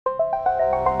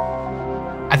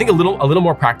think a little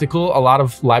more practical. A lot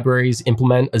of libraries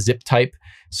implement a zip type.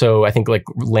 So I think like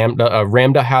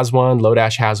Ramda has one,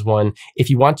 Lodash has one. If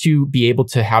you want to be able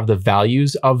to have the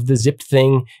values of the zipped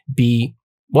thing be,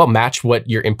 well, match what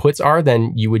your inputs are,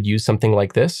 then you would use something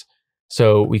like this.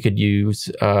 So we could use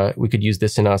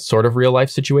this in a sort of real life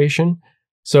situation.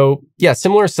 So yeah,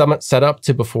 similar setup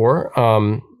to before.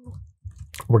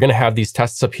 We're going to have these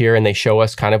tests up here and they show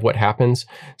us kind of what happens.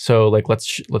 So like,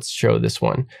 let's show this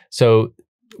one. So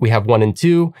we have 1 and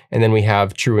 2, and then we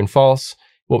have true and false.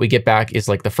 What we get back is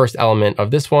like the first element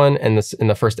of this one and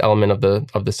the first element of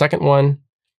the second one.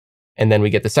 And then we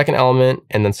get the second element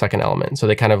and then second element. So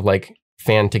they kind of like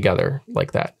fan together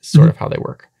like that, sort of how they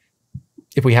work.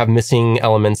 If we have missing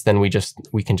elements, then we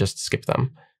can just skip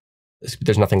them.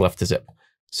 There's nothing left to zip.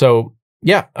 So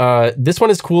yeah, this one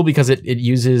is cool because it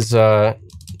uses,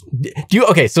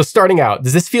 okay, so starting out,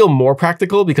 does this feel more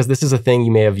practical because this is a thing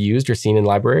you may have used or seen in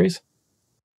libraries?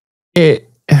 It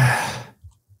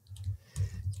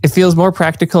feels more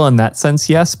practical in that sense,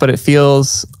 yes, but it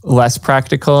feels less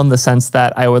practical in the sense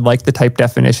that I would like the type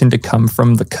definition to come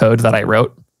from the code that I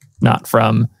wrote, not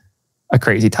from a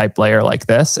crazy type layer like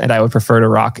this, and I would prefer to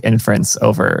rock inference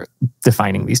over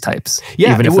defining these types,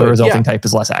 even if the resulting type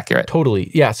is less accurate.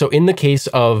 Totally. Yeah. So in the case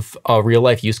of a real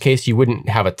life use case, you wouldn't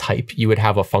have a type. You would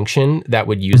have a function that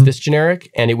would use this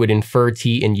generic, and it would infer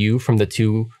T and U from the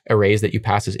 2 arrays that you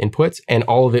pass as inputs, and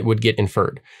all of it would get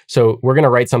inferred. So we're going to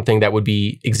write something that would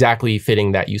be exactly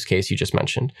fitting that use case you just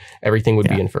mentioned. Everything would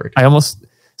be inferred.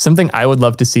 Something I would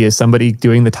love to see is somebody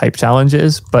doing the type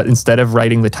challenges, but instead of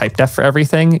writing the type def for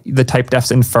everything, the type def's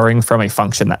inferring from a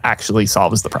function that actually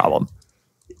solves the problem.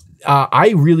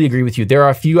 I really agree with you. There are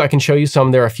a few, I can show you some,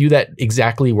 there are a few that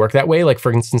exactly work that way. Like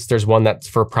for instance, there's one that's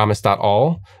for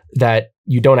promise.all that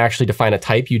you don't actually define a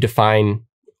type, you define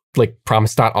like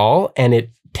promise.all, and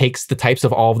it takes the types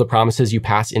of all of the promises you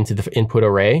pass into the input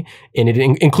array, and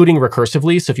including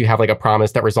recursively. So if you have like a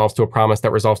promise that resolves to a promise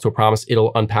that resolves to a promise,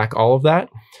 it'll unpack all of that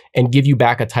and give you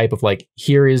back a type of like,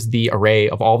 here is the array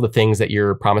of all the things that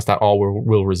your promise.all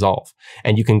will resolve.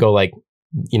 And you can go like,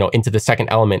 you know, into the second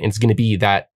element, and it's going to be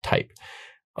that type.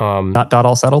 Not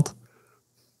 .all settled?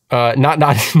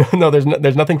 No,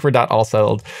 there's nothing for .all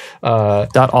settled.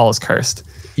 .all is cursed.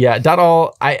 Yeah,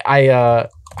 .all, I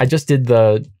just did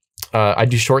I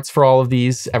do shorts for all of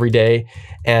these every day,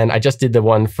 and I just did the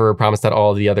one for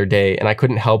promise.all the other day, and I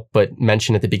couldn't help but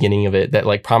mention at the beginning of it that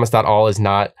like promise.all is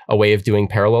not a way of doing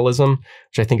parallelism,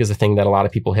 which I think is a thing that a lot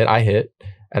of people hit. I hit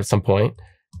at some point,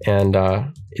 and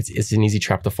it's an easy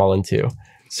trap to fall into.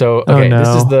 So okay,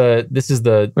 this is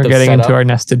the we're getting setup into our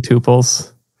nested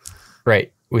tuples.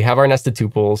 Right, we have our nested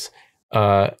tuples.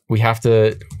 We have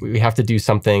to do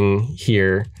something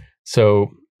here. So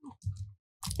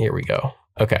here we go.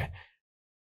 Okay.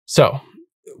 So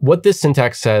what this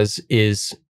syntax says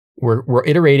is we're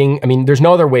iterating. I mean, there's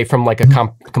no other way from like a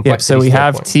complexity. Yep, so we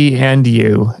have T and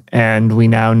U, and we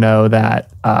now know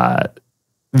that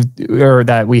or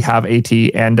that we have a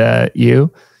T and a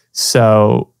U.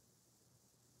 So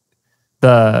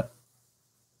the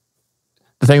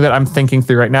thing that I'm thinking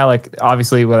through right now, like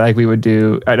obviously like we would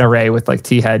do an array with like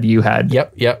T head, U head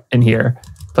in here.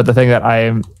 But the thing that I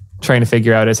am trying to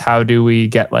figure out is how do we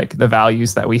get like the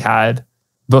values that we had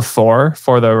before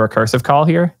for the recursive call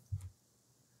here?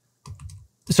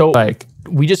 So like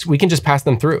we can just pass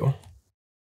them through.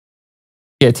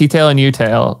 Yeah, T tail and U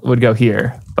tail would go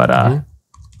here, but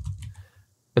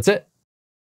that's it.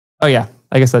 Oh yeah,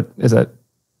 I guess that is it.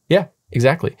 Yeah,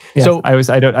 exactly. Yeah, so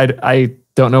I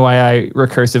don't know why I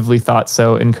recursively thought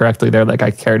so incorrectly there. Like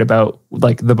I cared about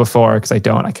like the before, because I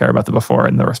care about the before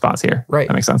and the response here. Right.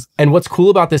 That makes sense. And what's cool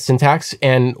about this syntax,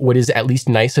 and what is at least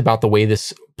nice about the way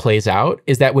this plays out,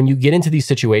 is that when you get into these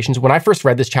situations, when I first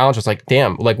read this challenge, I was like,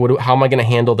 damn, like how am I going to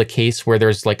handle the case where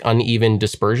there's like uneven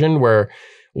dispersion where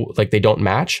like they don't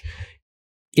match?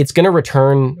 It's going to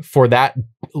return, for that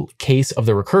case of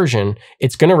the recursion,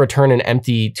 it's going to return an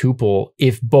empty tuple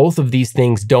if both of these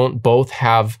things don't both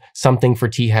have something for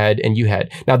T head and U head.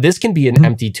 Now, this can be an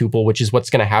empty tuple, which is what's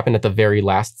going to happen at the very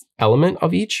last element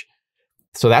of each.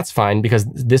 So that's fine, because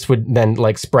this would then,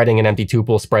 like, spreading an empty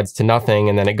tuple spreads to nothing,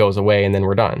 and then it goes away, and then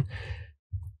we're done.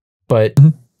 But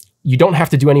you don't have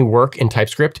to do any work in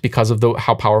TypeScript because of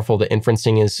how powerful the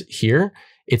inferencing is here.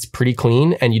 It's pretty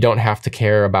clean, and you don't have to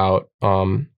care about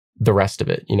the rest of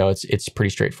it. You know, it's pretty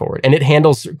straightforward, and it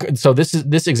handles. So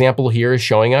this example here is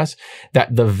showing us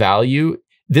that the value,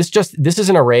 this is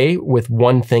an array with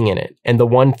one thing in it, and the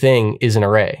one thing is an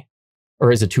array,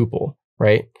 or is a tuple,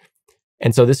 right?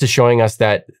 And so this is showing us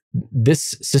that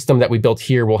this system that we built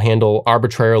here will handle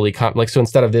arbitrarily, like, so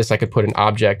instead of this, I could put an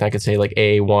object, and I could say like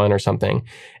A1 or something,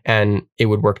 and it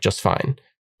would work just fine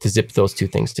to zip those two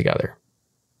things together.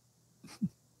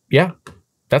 Yeah,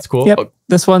 that's cool. Yep.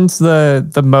 This one's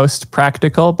the most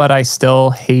practical, but I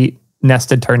still hate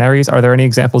nested ternaries. Are there any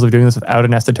examples of doing this without a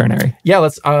nested ternary? Yeah,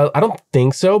 let's, I don't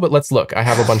think so, but let's look. I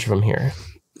have a bunch of them here.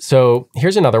 So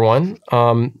here's another one.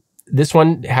 This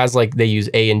one has like, they use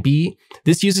A and B.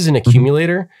 This uses an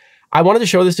accumulator. I wanted to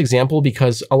show this example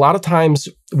because a lot of times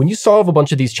when you solve a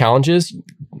bunch of these challenges,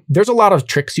 there's a lot of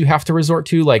tricks you have to resort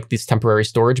to, like this temporary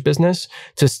storage business,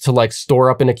 to like store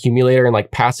up an accumulator and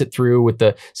like pass it through with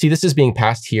the, see, this is being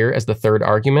passed here as the third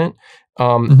argument.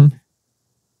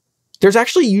 There's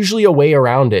actually usually a way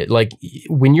around it. Like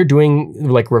when you're doing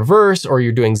like reverse, or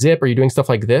you're doing zip, or you're doing stuff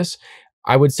like this,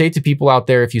 I would say to people out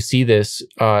there, if you see this,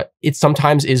 it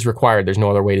sometimes is required. There's no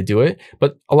other way to do it,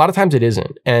 but a lot of times it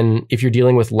isn't. And if you're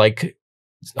dealing with like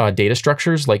data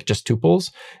structures, like just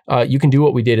tuples, you can do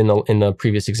what we did in the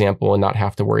previous example and not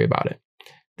have to worry about it.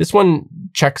 This one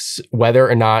checks whether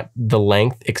or not the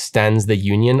length extends the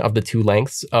union of the two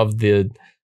lengths of the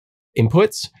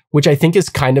inputs, which I think is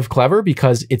kind of clever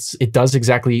because it does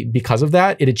exactly because of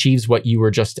that. It achieves what you were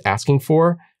just asking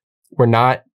for. We're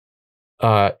not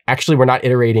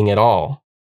iterating at all.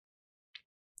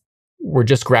 We're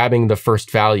just grabbing the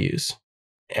first values,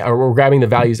 or we're grabbing the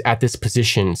values at this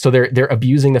position. So they're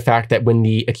abusing the fact that when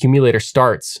the accumulator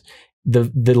starts,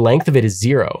 the length of it is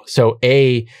 0. So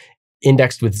A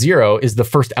indexed with 0 is the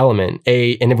first element.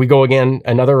 And if we go again,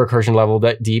 another recursion level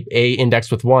that deep, A indexed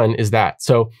with 1 is that.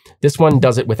 So this one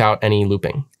does it without any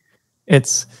looping.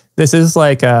 This is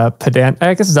like a pedant.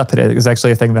 I guess it's not pedantic. It's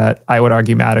actually a thing that I would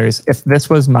argue matters. If this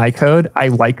was my code, I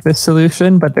like this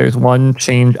solution, but there's one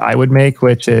change I would make,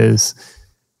 which is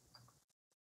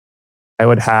I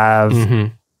would have,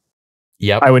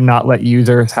 I would not let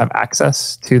users have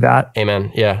access to that.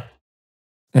 Amen. Yeah.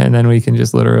 And then we can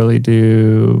just literally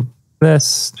do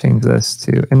this, change this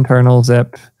to internal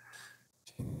zip,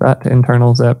 that to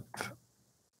internal zip,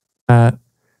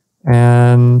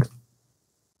 and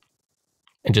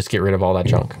just get rid of all that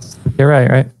junk. You're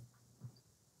right?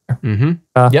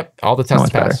 Yep, all the tests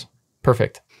pass. Better.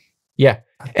 Perfect. Yeah,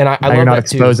 and I love you're not that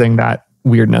exposing that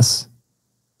weirdness.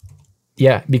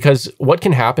 Yeah, because what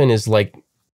can happen is like,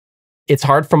 it's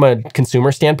hard from a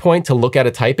consumer standpoint to look at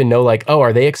a type and know like, oh,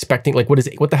 are they expecting, like, what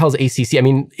the hell is ACC? I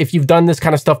mean, if you've done this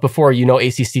kind of stuff before, you know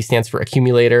ACC stands for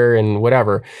accumulator and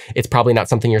whatever. It's probably not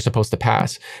something you're supposed to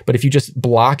pass. But if you just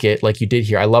block it like you did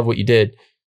here, I love what you did.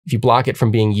 If you block it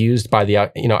from being used by the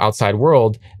outside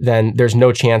world, then there's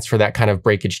no chance for that kind of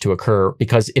breakage to occur.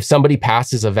 Because if somebody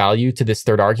passes a value to this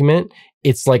third argument,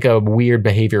 it's like a weird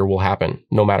behavior will happen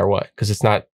no matter what, because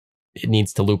it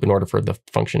needs to loop in order for the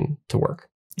function to work.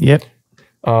 Yep.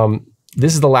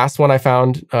 This is the last one I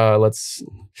found. Let's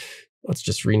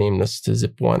just rename this to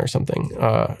zip1 or something.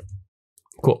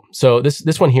 Cool. So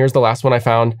this one here is the last one I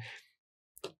found.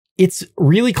 It's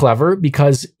really clever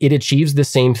because it achieves the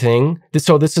same thing.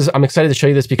 I'm excited to show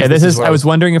you this because I was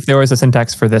wondering if there was a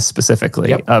syntax for this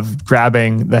specifically of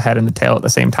grabbing the head and the tail at the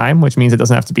same time, which means it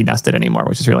doesn't have to be nested anymore,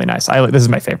 which is really nice. This is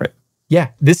my favorite. Yeah,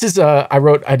 this is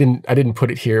I didn't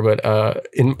put it here, but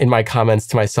in my comments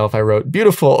to myself, I wrote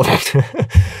beautiful.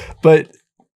 But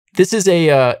this is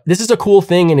a cool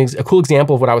thing and a cool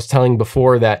example of what I was telling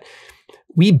before, that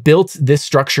we built this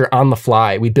structure on the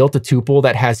fly. We built a tuple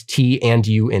that has T and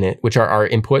U in it, which are our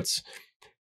inputs.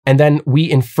 And then we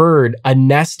inferred a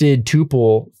nested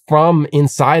tuple from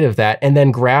inside of that and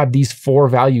then grabbed these 4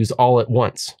 values all at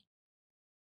once.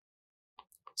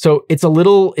 So it's a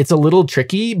little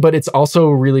tricky, but it's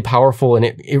also really powerful, and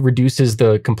it reduces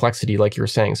the complexity, like you were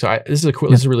saying. So this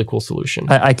is a really cool solution.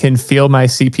 I can feel my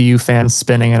CPU fans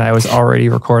spinning, and I was already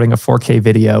recording a 4K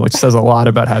video, which says a lot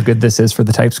about how good this is for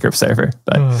the TypeScript server.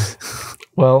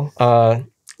 But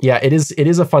yeah, it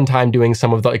is a fun time doing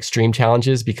some of the extreme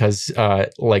challenges because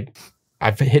like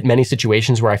I've hit many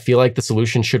situations where I feel like the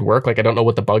solution should work. Like I don't know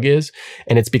what the bug is,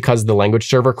 and it's because the language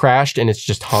server crashed and it's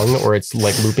just hung, or it's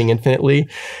like looping infinitely,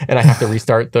 and I have to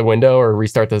restart the window or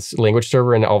restart this language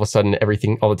server, and all of a sudden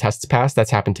all the tests pass.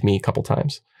 That's happened to me a couple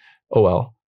times. Oh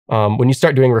well. When you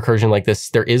start doing recursion like this,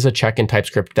 there is a check in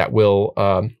TypeScript that will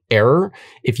error.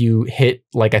 If you hit,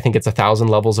 like, I think it's 1,000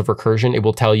 levels of recursion, it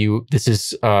will tell you this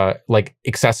is like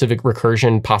excessive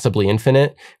recursion, possibly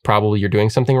infinite. Probably you're doing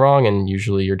something wrong, and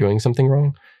usually you're doing something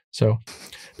wrong. So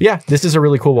yeah, this is a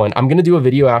really cool one. I'm going to do a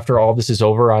video after all this is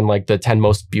over on like the 10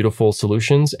 most beautiful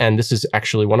solutions. And this is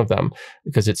actually one of them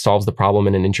because it solves the problem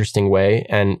in an interesting way.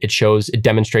 And it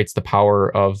demonstrates the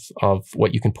power of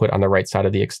what you can put on the right side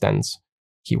of the extends.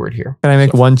 keyword here. Can I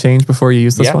make one change before you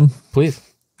use this one? Please.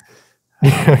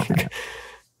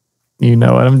 You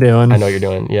know what I'm doing. I know what you're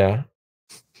doing. Yeah.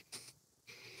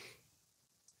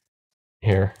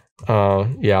 Here.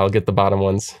 Yeah, I'll get the bottom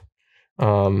ones.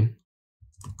 I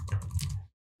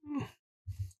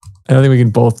don't think we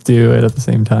can both do it at the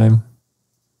same time.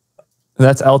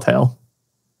 That's L-tail.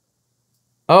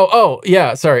 Oh,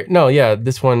 yeah. Sorry. No, yeah.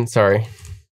 This one. Sorry.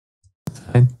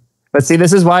 But see,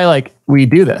 this is why like we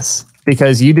do this,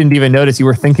 because you didn't even notice you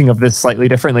were thinking of this slightly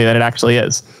differently than it actually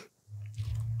is.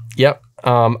 Yep.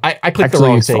 I clicked the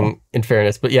wrong thing, in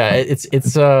fairness, but yeah, it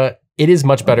is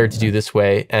much better to do this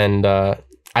way. And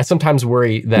I sometimes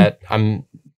worry that I'm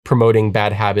promoting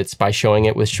bad habits by showing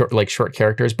it with short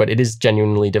characters, but it is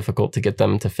genuinely difficult to get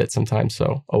them to fit sometimes.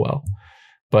 So, oh well.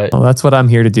 But well, that's what I'm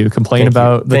here to do. Complain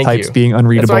about the types being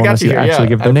unreadable unless you actually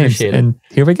give them names. And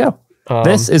here we go.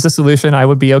 This is a solution I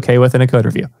would be okay with in a code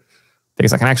review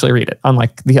because I can actually read it,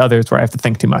 unlike the others where I have to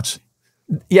think too much.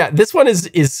 Yeah, this one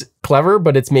is clever,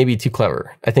 but it's maybe too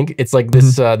clever. I think it's like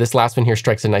this this last one here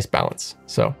strikes a nice balance.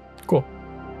 So cool.